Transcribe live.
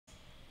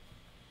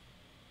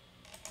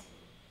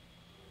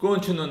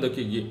Continuando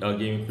aqui a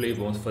gameplay,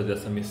 vamos fazer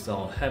essa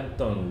missão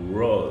Hampton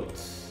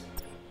Roads.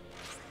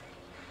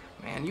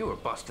 Man, you were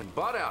busting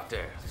butt out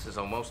there. This is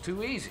almost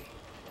too easy.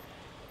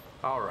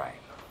 All right,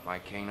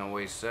 like Kane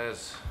always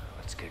says,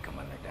 let's kick them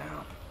when they're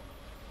down.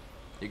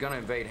 You're gonna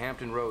invade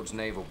Hampton Roads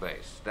Naval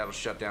Base. That'll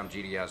shut down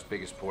GDI's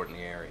biggest port in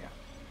the area.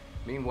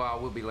 Meanwhile,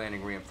 we'll be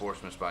landing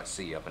reinforcements by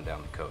sea up and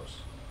down the coast.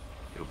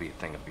 It'll be a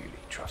thing of beauty,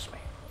 trust me.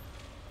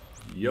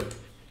 Yep.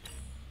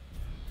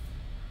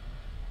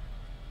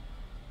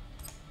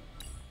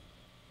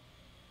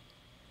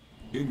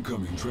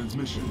 Incoming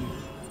transmission.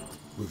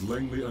 With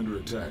Langley under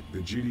attack, the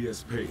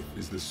GDS Paith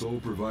is the sole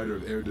provider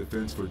of air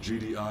defense for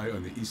GDI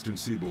on the eastern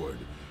seaboard.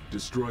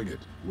 Destroying it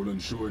will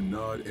ensure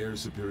Nod air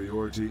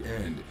superiority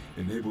and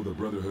enable the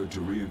Brotherhood to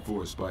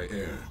reinforce by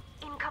air.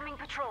 Incoming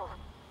patrol.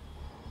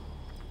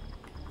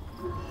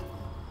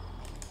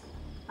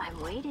 I'm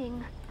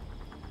waiting.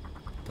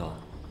 Tá.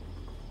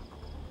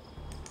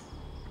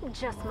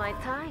 Just my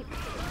type.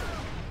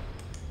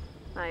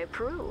 I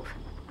approve.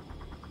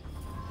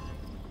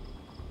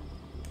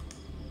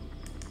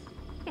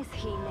 Is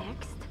he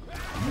next?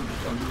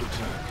 Unit under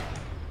attack.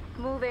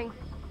 Moving.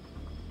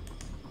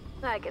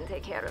 I can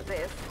take care of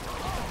this.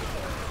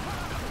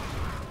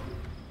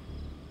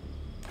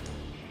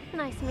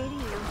 Nice meeting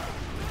you.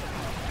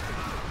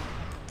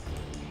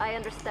 I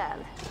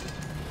understand.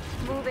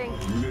 Moving.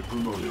 Unit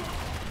promoted.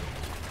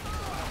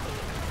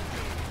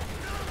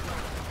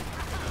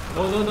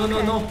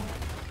 Não.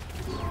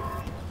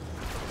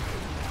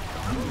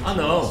 Ah,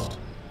 não.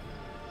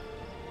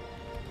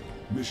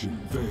 Mission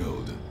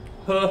failed.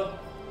 Huh.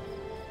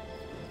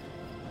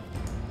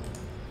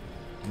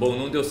 Bom,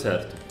 não deu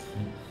certo.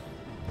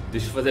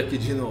 Deixa eu fazer aqui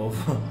de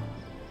novo.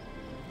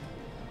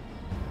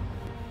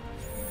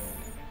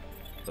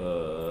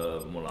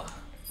 Vamos lá.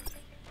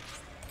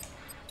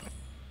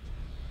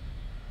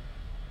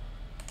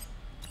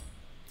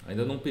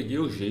 Ainda não peguei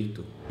o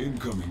jeito.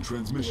 Incoming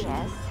transmission.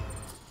 Yes.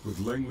 With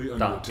Langley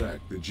under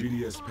attack, the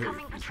GDS Paith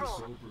is the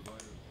sole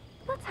provider.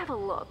 Let's have a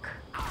look.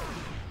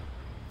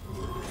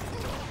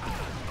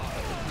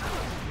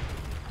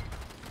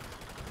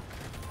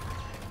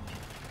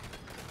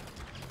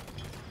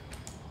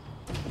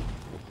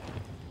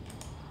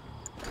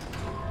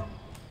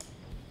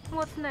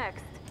 What's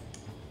next?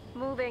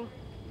 Moving.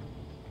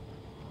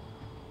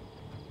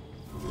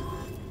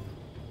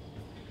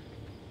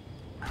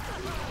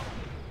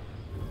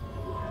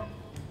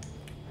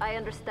 I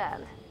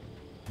understand.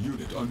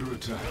 Unit under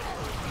attack.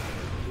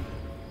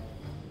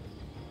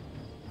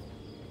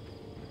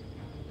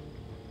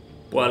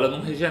 Pô, ela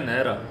não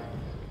regenera.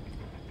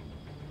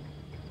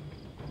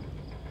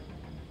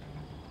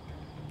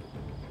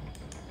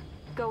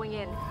 Going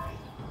in.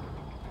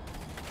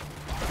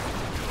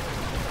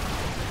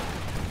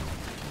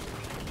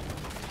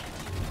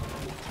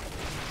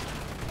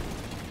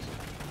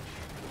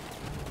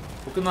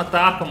 Por que não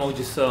ataca,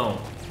 maldição?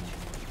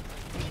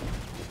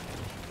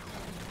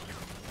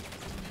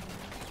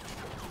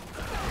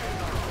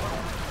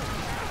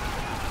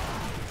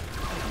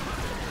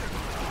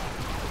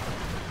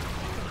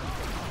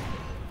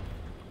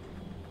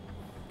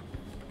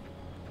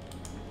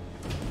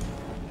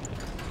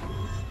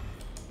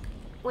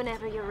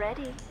 Whenever you're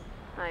ready,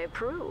 I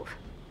approve.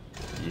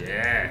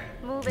 Yeah.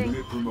 Moving.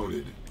 Unit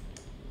promoted.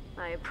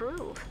 I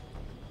approve.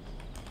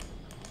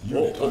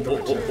 Unit under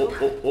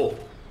attack. Oh.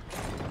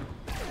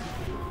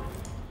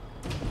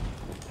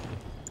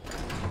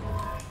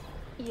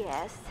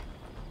 Yes.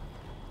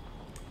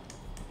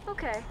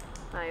 Okay,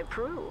 I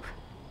approve.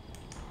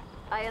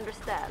 I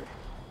understand.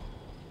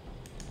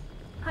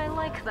 I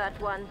like that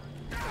one.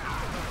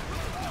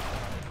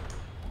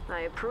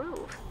 I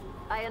approve.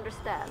 I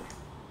understand.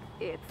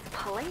 It's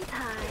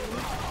playtime.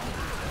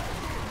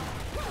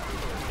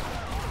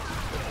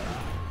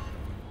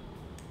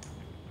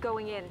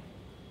 Going in.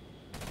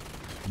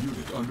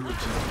 Unit under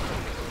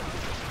attack.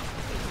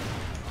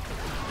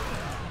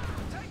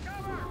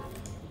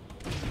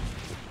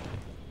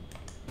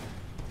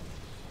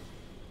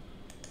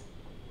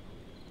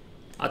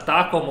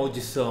 Ataca, ó,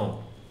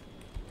 maldição.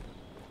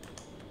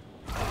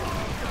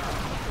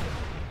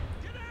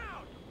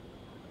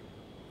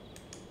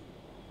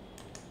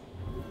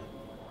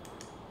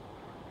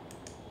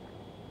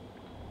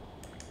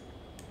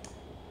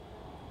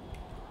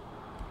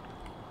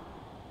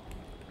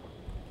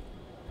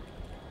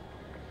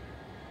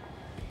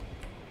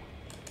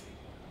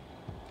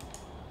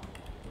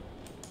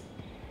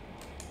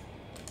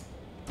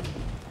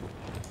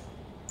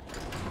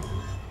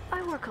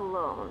 I work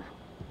alone.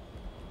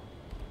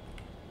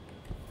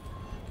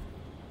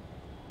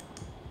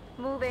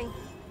 Moving.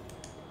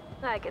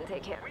 I can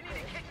take care of it.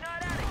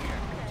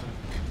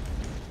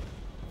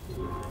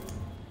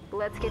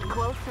 Let's get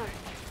closer.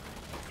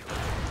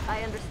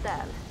 I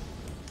understand.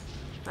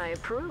 I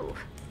approve.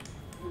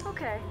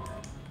 Okay.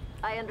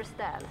 I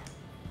understand.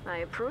 I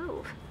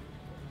approve.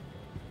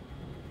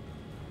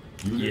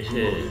 Unit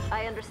promoted. Yeah.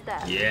 I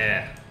understand.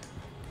 Yeah.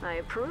 I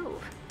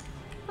approve.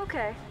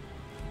 Okay.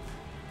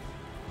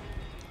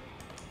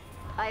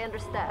 I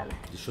understand.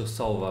 Deixa eu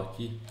salvar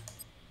aqui.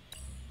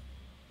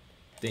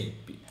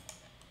 Temp.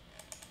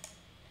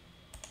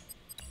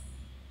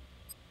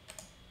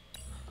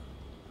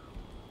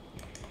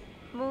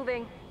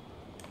 Moving.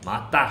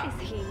 Mata!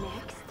 Is he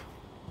next?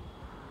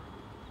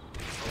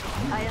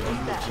 I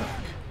understand.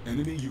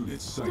 Enemy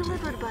units sighted.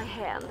 Delivered by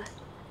hand.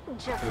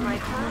 Just Enemy my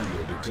time.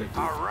 commander detected.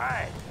 All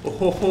right. Oh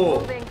ho ho!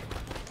 Moving.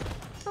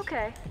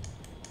 Okay.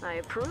 I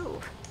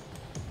approve.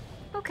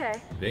 Okay.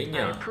 I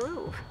Venha!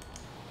 approve.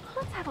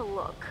 Let's have a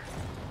look.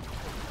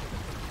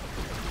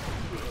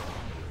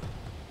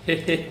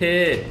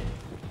 Hehehe!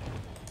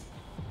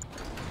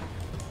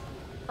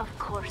 Of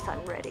course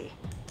I'm ready.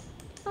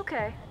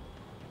 Okay.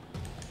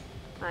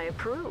 I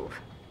approve.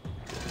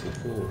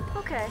 Oh,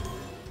 Okay.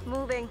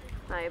 Moving.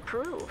 I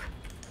approve.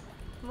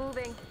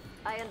 Moving.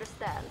 I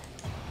understand.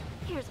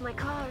 Here's my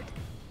card.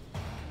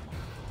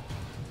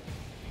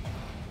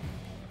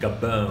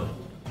 Gabão!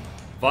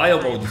 Vai,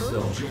 ô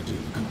maldição!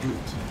 Objective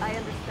complete. I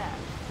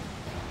understand.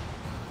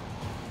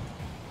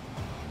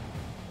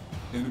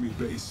 Enemy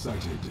base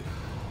sighted.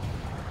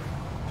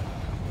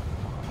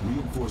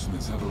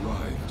 Reinforcements have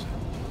arrived.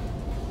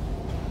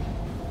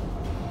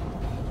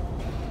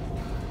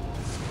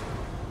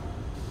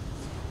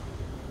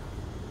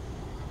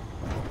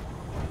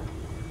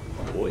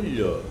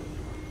 Olha!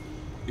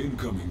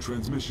 Incoming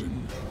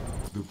transmission.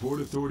 The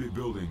Port Authority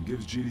building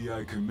gives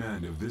GDI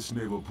command of this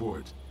naval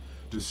port.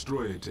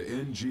 Destroy it to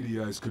end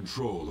GDI's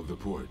control of the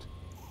port.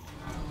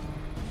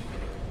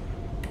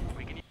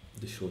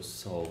 Deixa eu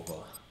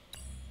salvar.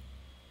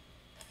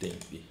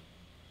 Temp.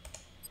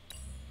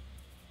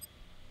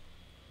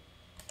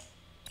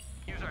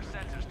 Use our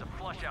sensors to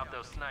flush out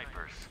those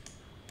snipers.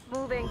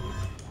 Moving.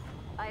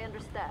 I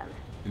understand.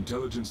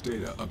 Intelligence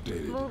data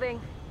updated. Moving.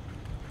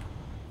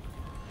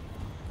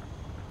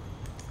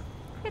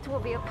 It will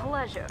be a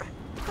pleasure.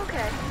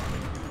 Okay.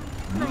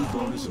 New Nice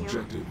bonus meeting you.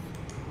 objective.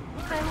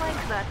 I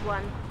like that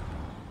one.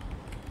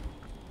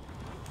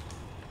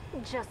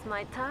 Just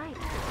my type.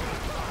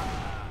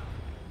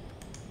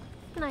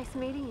 Nice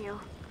meeting you.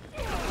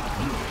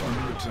 Unit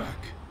under attack.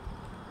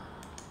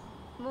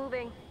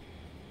 Moving.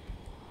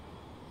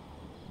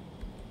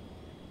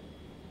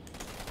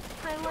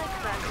 I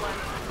like that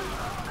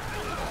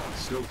one.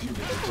 Stealth unit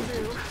This'll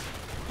detected. do.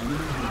 Enemy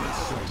unit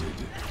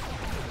sighted.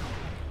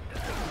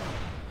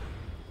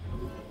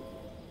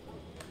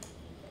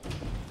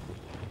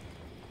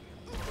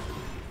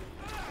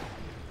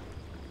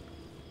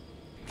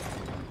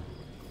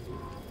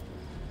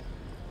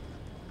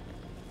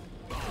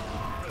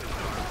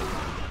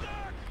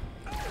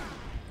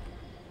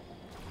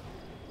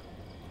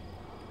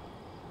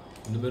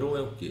 Número 1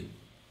 é o quê?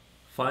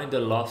 Find the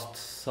lost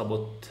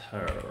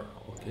saboteur.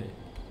 Ok.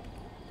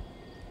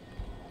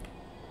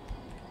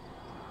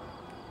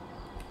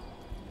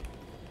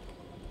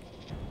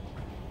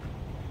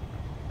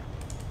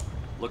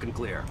 Looking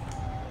clear.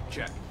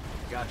 Check.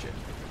 Gotcha.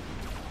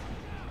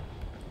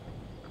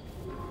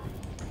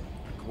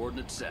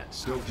 Coordinates set.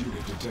 Stealth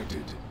unit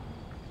detected.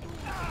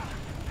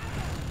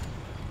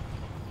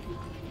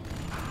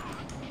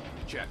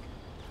 Check.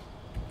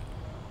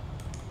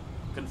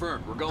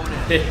 Confirmed. We're going in.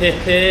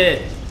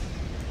 Hehehe!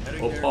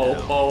 Heading there Opa,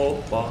 now.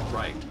 opa, opa.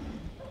 Right.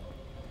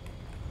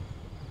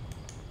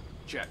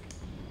 Check.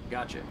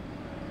 Gotcha.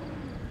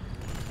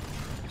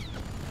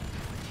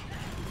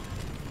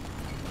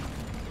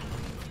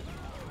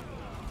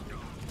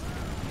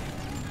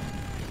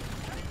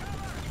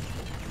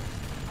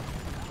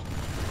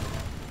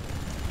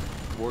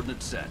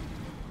 Coordinates set.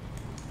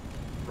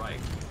 Right.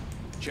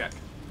 Check.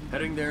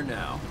 Heading there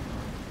now.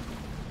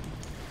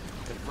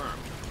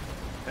 Confirmed.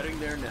 Heading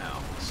there now.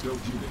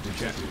 Stealth unit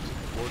detected.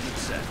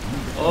 Coordinates set.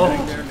 Oh!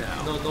 Heading there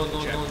now. Não, não,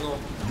 não, Check. não, não.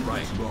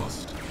 Right. Units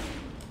lost.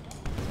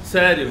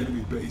 Sério?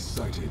 Enemy base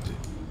sighted.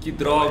 Que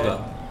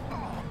droga!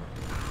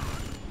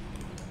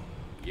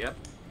 Yep.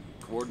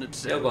 Coordinates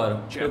E set.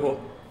 agora? Check. Ferrou.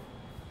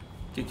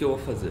 O que eu vou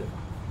fazer?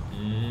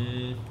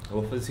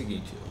 Eu vou fazer o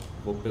seguinte.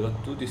 Eu vou pegar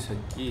tudo isso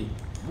aqui.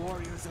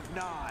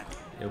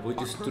 Eu vou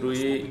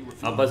destruir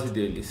a base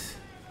deles.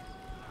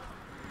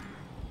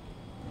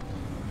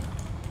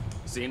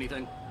 See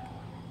anything?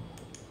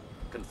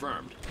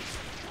 Confirmed.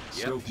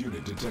 Yep. Stealth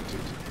unit detected.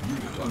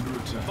 Unit under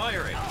attack.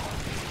 Firing.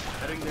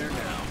 Heading there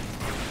now.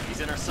 He's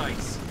in our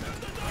sights.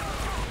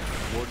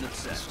 Coordinates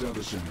set.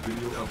 Establishing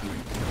video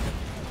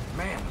uplink.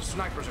 Man, the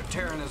snipers are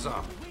tearing us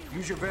up.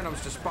 Use your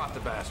venoms to spot the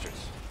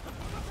bastards.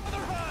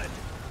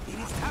 It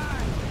is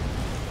time.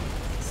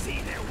 See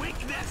their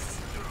weakness.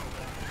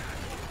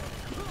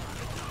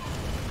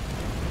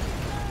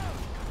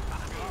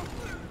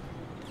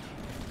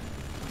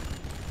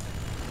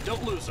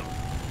 Don't lose them.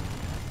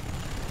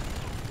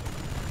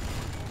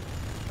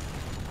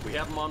 We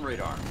have them on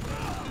radar.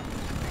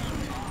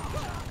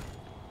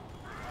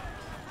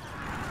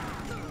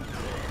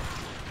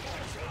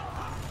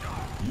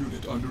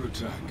 Unit under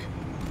attack.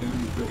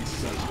 Enemy base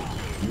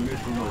sighted. Unit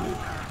promoted.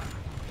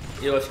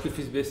 Eu acho que eu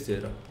fiz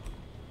besteira.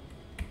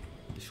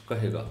 Deixa eu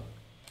carregar.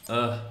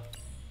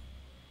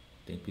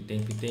 Temp.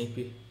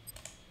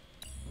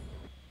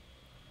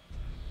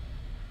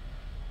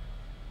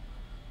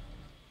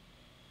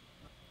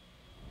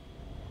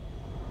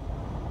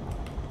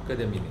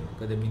 Cadê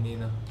a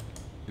menina?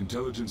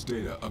 Intelligence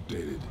data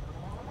updated.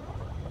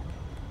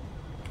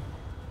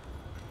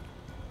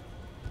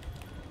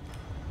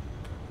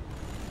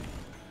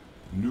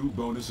 New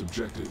bonus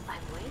objective.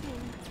 I'm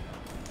waiting.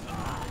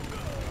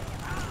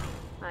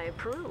 I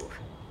approve.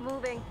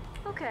 Moving.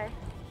 Okay.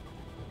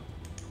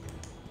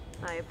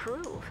 I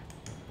approve.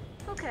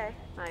 Okay.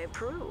 I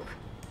approve.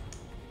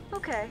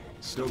 Okay.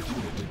 Stealth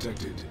unit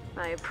detected.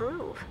 I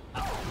approve.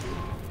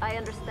 I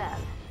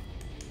understand.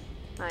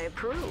 I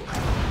approve.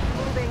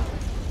 Moving.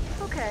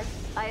 Okay.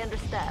 I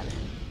understand.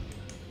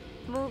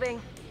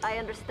 Moving. I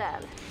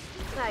understand.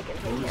 I can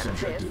take Bonus care of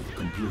this. objective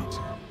complete.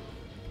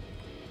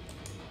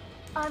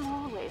 I'm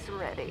always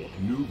ready.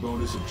 New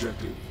bonus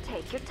objective.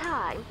 Take your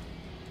time.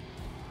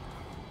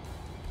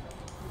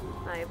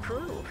 I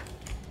approve.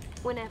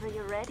 Whenever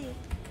you're ready.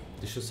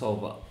 Deixa eu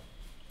salvar.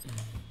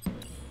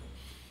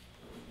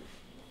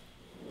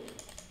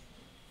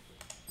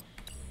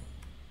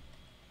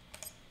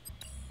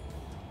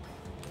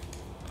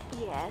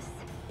 Yes.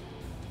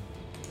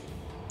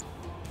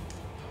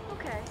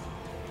 Okay.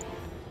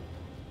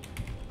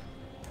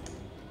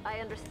 I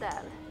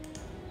understand.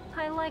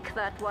 I like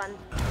that one.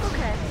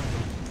 Okay.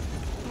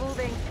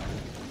 Moving.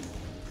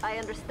 I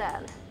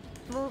understand.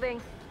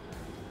 Moving.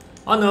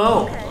 Oh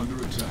não! Okay.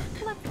 Under attack.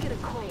 Let's get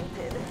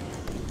acquainted.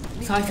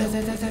 Sai, sai,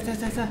 sai, sai, sai,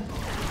 sai, sai.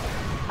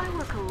 I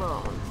work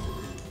alone.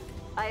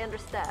 I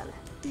understand.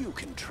 You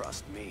can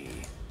trust me.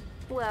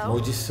 Well,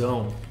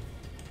 Maldição.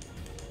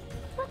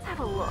 let's have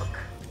a look.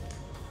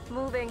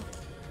 Moving.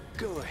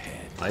 Go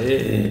ahead.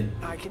 Aê!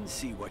 I can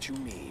see what you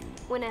mean.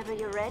 Whenever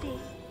you're ready.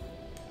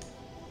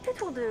 It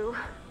will do.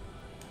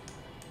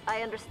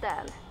 I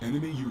understand.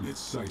 Enemy units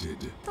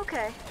sighted.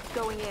 Okay,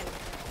 going in.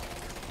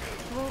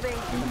 Moving.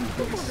 Enemy It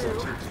base will do.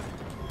 sighted.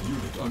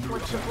 Unit under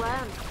What's the attack.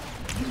 plan?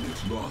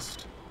 Unit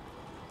lost.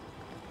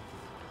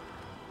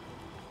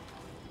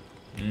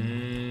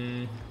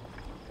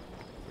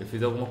 Eu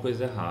fiz alguma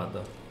coisa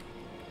errada.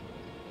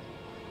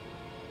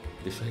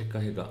 Deixa eu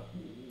recarregar.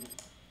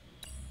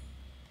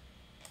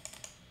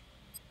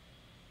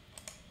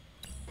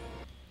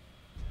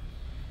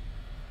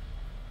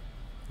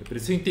 Eu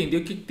preciso entender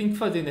o que tem que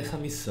fazer nessa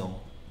missão.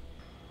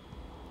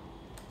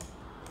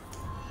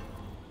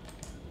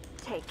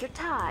 Take your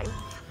time.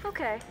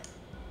 Okay,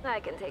 I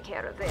can take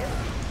care of this.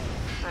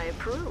 I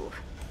approve.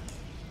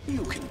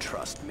 You can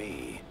trust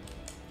me.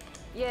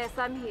 Yes,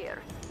 I'm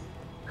here.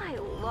 I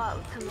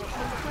love to make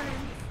new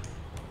friends.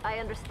 I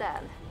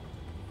understand.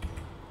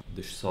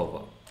 Deixa eu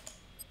salvar.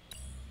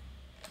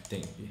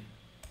 Tempo.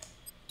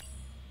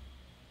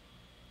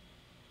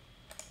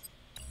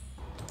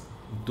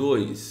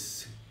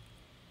 2.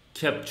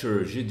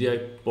 Capture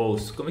GDI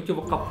Pulse. Como é que eu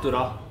vou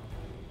capturar?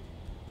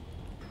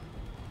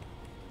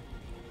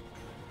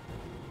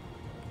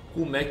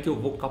 Como é que eu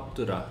vou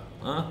capturar?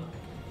 Hã?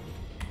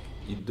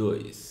 E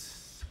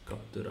 2.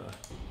 Capturar.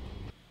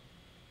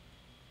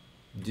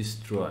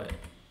 Destroy.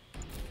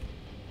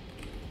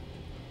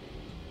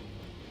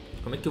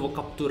 Como é que eu vou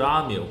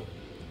capturar, meu?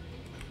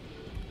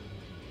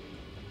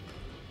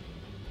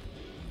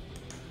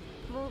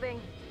 Moving.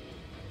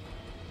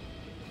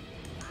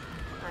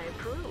 I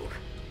approve.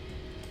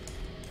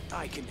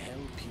 I can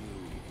help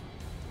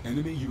you.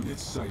 Enemy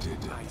units sighted.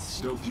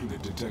 Stealth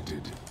unit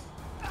detected.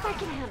 I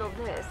can handle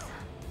this.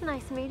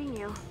 Nice meeting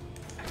you.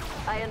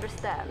 I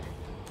understand.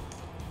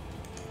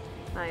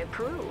 I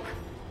approve.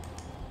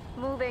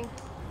 Moving.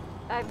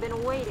 I've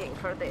been waiting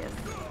for this.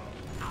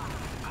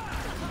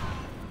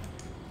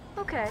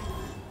 Okay.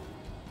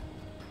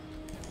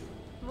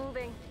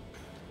 Moving.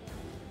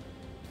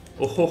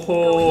 Oh ho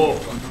ho!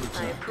 Under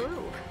I attack.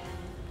 approve.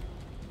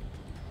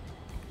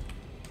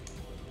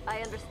 I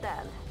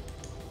understand.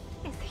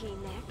 Is he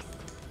next?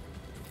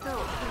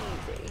 So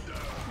easy.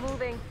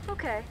 Moving.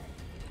 Okay.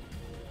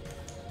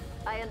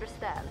 I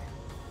understand.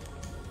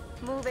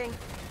 Moving.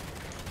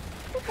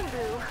 It will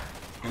do.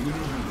 Enemy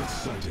units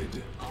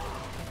sighted.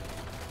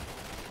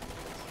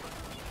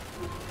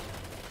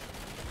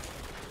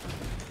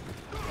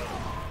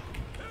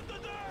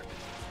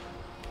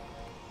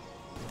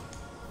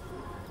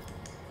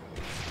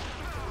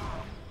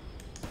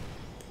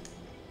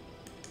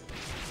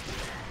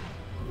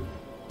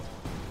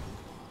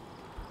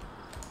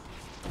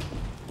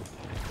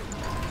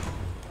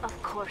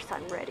 Of course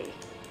I'm ready.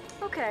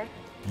 Okay.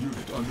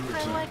 Unit under I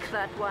attack. like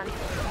that one.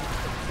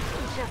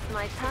 Just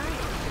my time.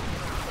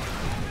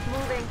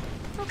 Moving.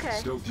 Okay.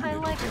 Stealth I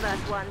unit like detected.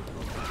 that one.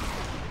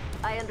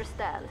 I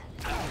understand.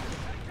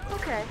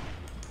 Okay.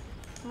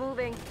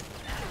 Moving.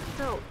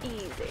 So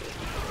easy.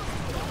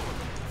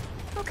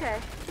 Okay.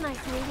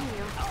 Nice meeting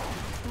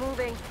you.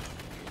 Moving.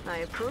 I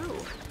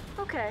approve.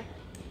 Okay.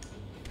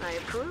 I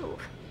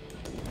approve.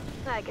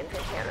 I can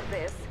take care of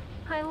this.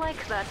 I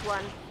like that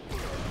one.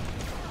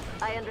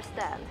 I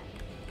understand.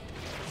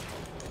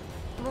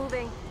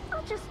 Moving.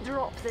 I'll just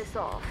drop this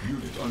off.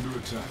 Unit under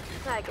attack.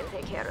 I can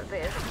take care of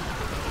this.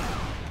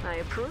 I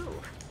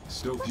approve.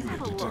 Stealth Let's unit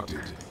have a look.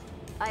 detected.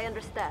 I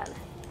understand.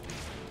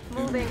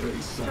 Enemy Moving.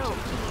 base So sighted.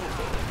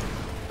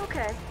 easy.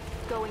 Okay.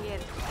 Going in.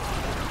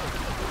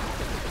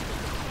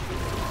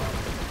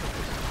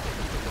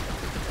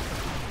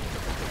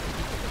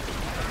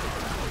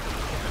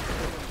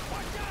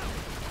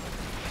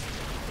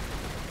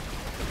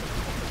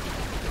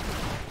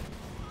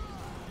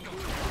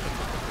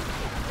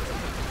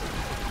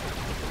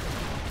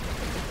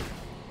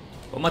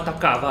 Vamos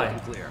atacar, vai.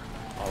 Clear.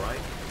 All right.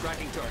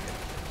 Tracking target.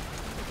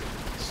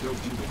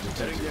 Stealth unit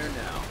Heading detected. there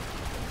now.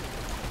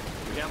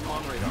 We have him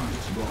on radar.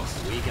 Unit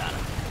lost. We got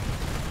him.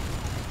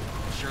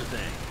 Sure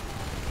thing.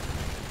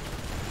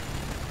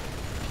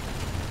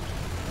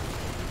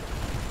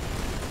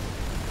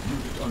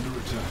 Unit under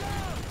attack.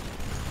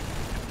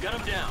 Got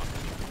him down.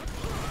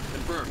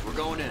 Confirmed. We're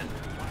going in.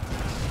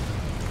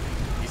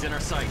 He's in our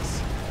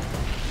sights.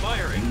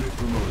 Firing. Unit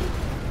promoted.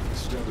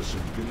 Establishing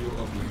video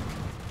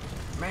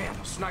uplink. Man,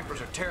 the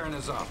snipers are tearing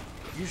us up.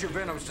 Use your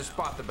venoms to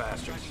spot the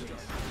bastards.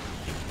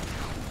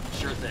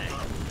 Sure thing.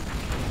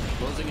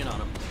 Closing in on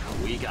him.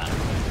 We got him.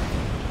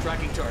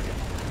 Tracking target.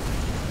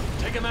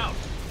 Take him out.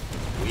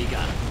 We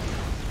got him.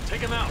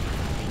 Take him out.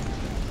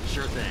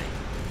 Sure thing.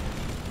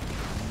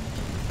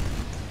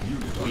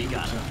 Unit We under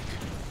got him. attack.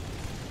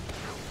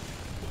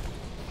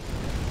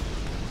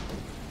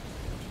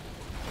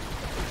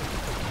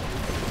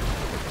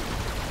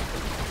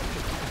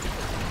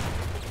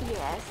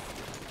 Yes,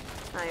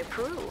 I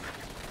approve.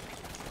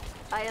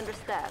 I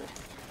understand.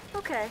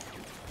 Okay,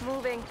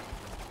 moving.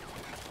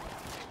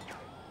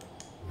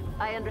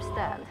 I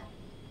understand.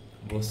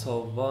 Vou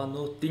salvar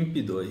no Temp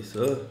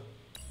 2.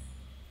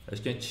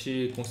 Acho que a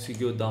gente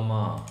conseguiu dar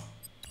uma...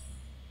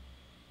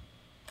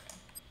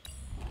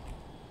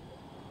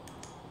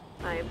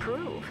 I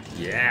approve.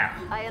 Yeah!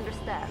 I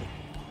understand.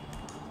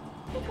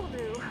 It will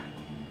do.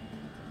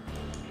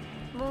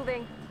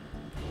 Moving.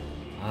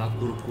 Ah,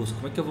 Curucus,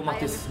 como é que eu vou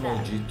matar esses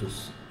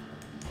malditos?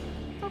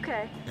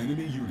 Okay,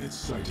 Enemy units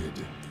sighted.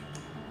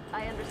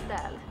 I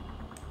understand.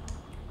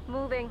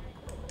 Moving.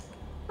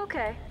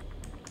 Okay.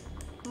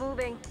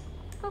 Moving.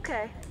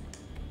 Okay.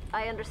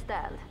 I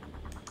understand.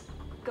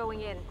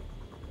 Going in.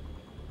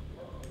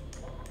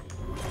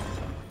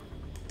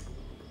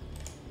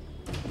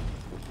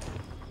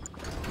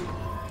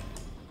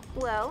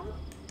 Well,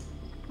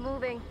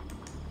 moving.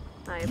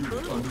 I Unit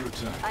approve. under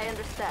attack. I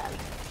understand.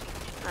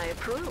 I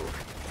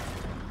approve.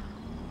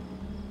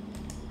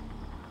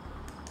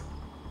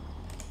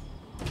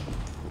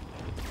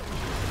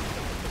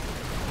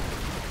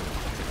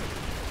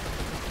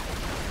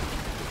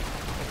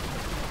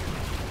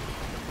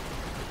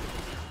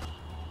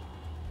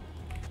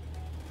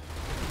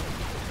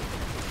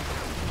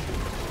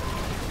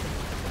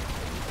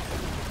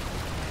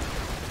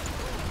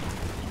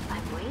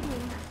 I'm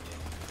waiting.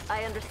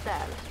 I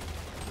understand.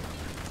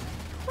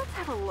 Let's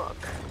have a look.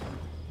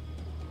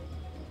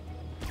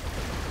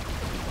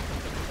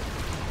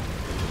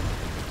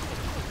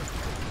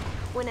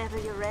 Whenever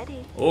you're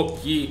ready. Oh,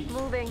 que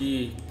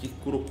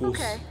Curucus.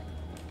 Okay.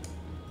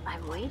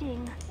 I'm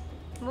waiting.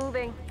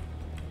 Moving.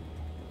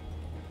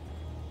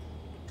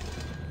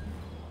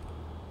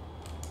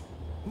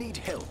 Need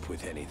help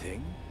with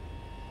anything?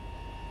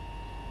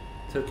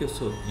 Será que eu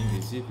sou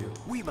invisível?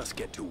 We must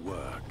get to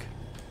work.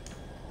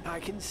 I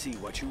can see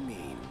what you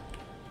mean.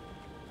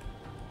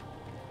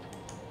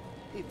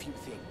 If you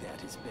think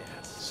that is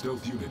best.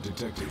 Stealth unit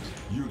detected.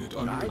 Unit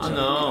under Right, attack.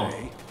 não.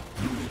 okay.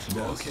 Unit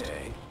lost.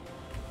 Okay.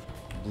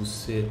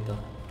 Buceta.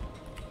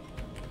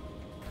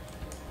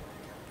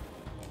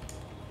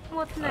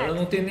 What's Ah, ela next?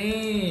 não tem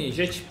nem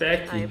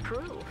jetpack. I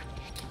approve.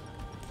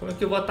 Como é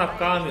que eu vou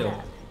atacar, meu?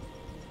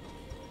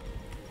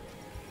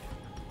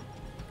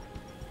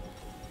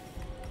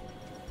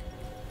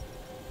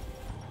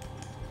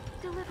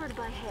 Delivered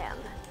by hand.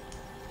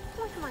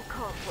 With my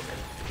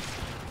compliments.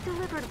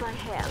 Delivered by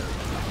hand.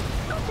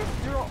 I'll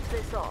just drop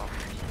this off.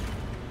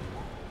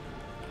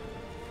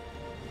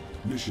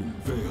 Mission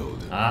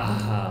failed.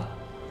 Ah!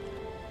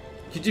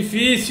 Que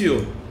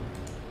difícil!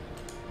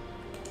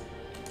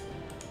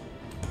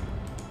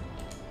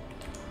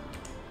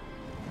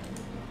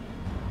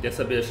 Quer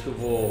saber? Acho que eu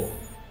vou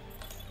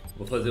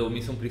fazer a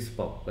missão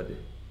principal. Cadê?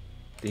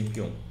 Temp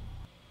 1.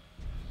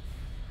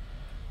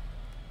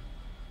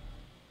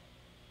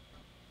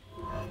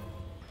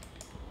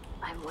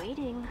 I'm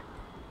waiting.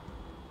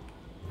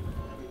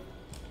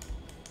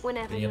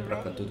 Whenever Venha you're pra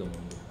cá ready. todo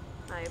mundo.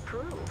 I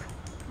approve.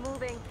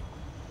 Moving.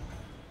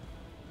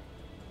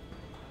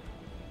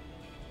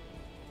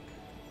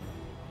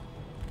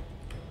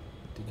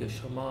 Tem que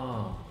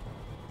chamar.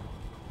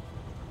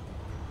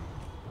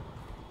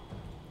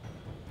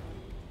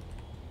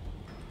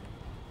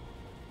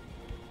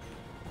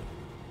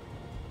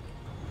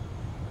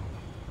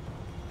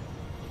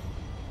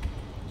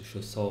 Deixa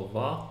eu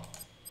salvar.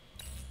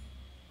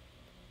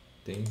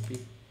 Temp.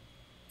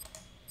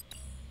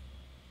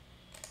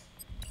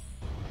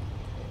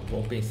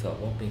 Vamos pensar,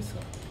 vamos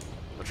pensar.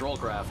 Patrol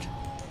craft.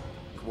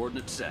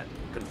 Coordinates set.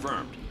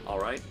 Confirmed. All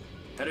right.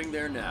 Heading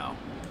there now.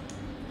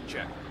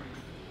 Check.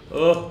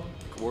 Oh!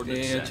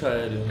 Coordinates Tem set.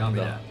 antiaéreo, não Copy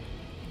dá. that.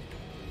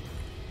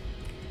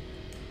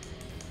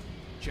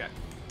 Check.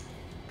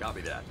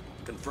 Copy that.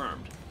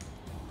 Confirmed.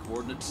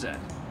 Coordinates set.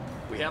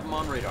 We have them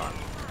on radar.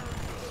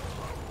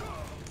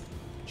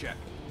 Check.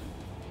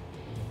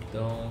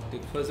 Então tem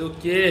que fazer o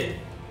quê?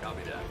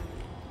 Copy that.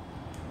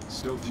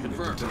 Stealth unit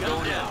Confirmed. detected.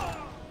 Going down.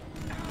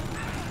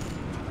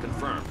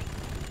 Confirmed.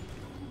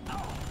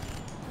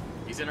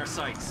 He's in our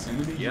sights.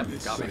 Enemy Yep,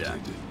 units copy that.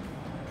 sighted.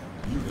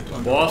 Unit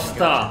under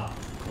Bosta!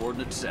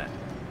 Coordinates set.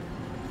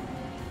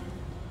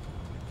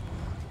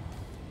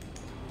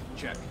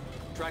 Check.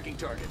 Tracking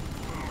target.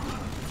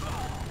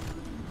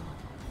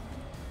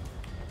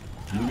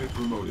 Unit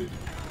promoted.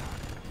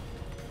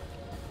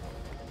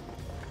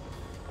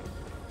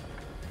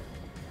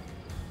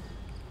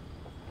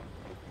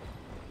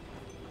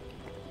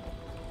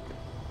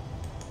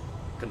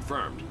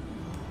 Confirmed.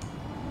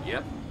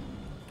 Yep.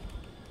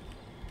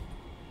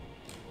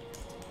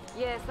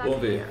 Yes, I'm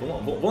Vamos ver. here.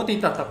 Vamos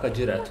tentar atacar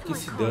direto. Que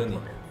se dane.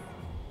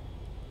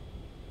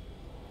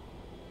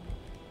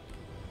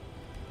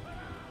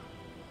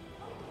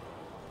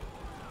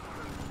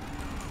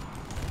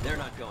 They're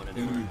not going in.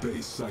 Enemy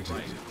base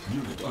sighted.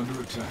 Unit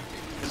under attack.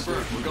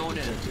 Confirmed. We're going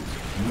in. Detected.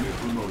 Unit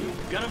promoted.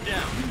 Gun him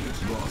down.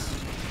 Unit lost.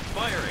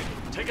 Firing.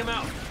 Take him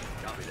out.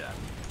 Copy that.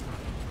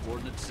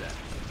 Coordinates set.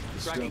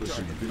 Tracking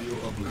Establishing target. video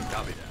uplink.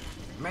 Copy that.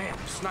 Man,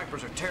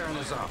 snipers are tearing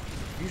us up.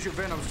 Use your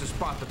venoms to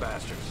spot the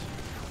bastards.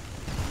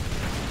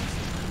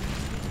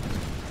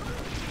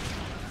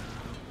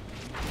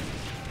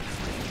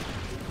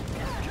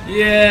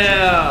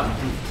 Yeah!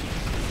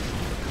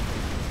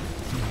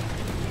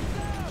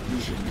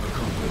 Mission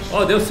accomplished.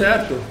 Ó, deu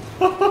certo.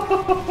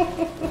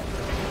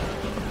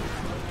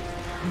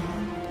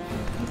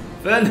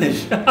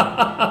 Finish.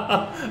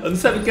 Eu não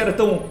sabia que era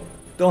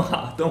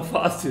tão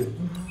fácil.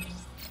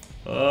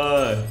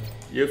 Ai,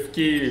 e eu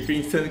fiquei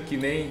pensando que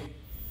nem.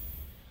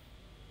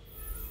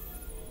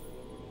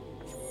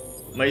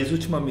 Mas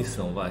última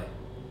missão, vai.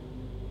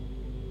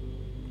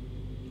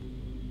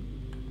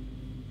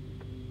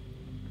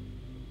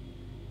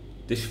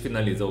 Deixa eu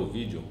finalizar o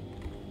vídeo.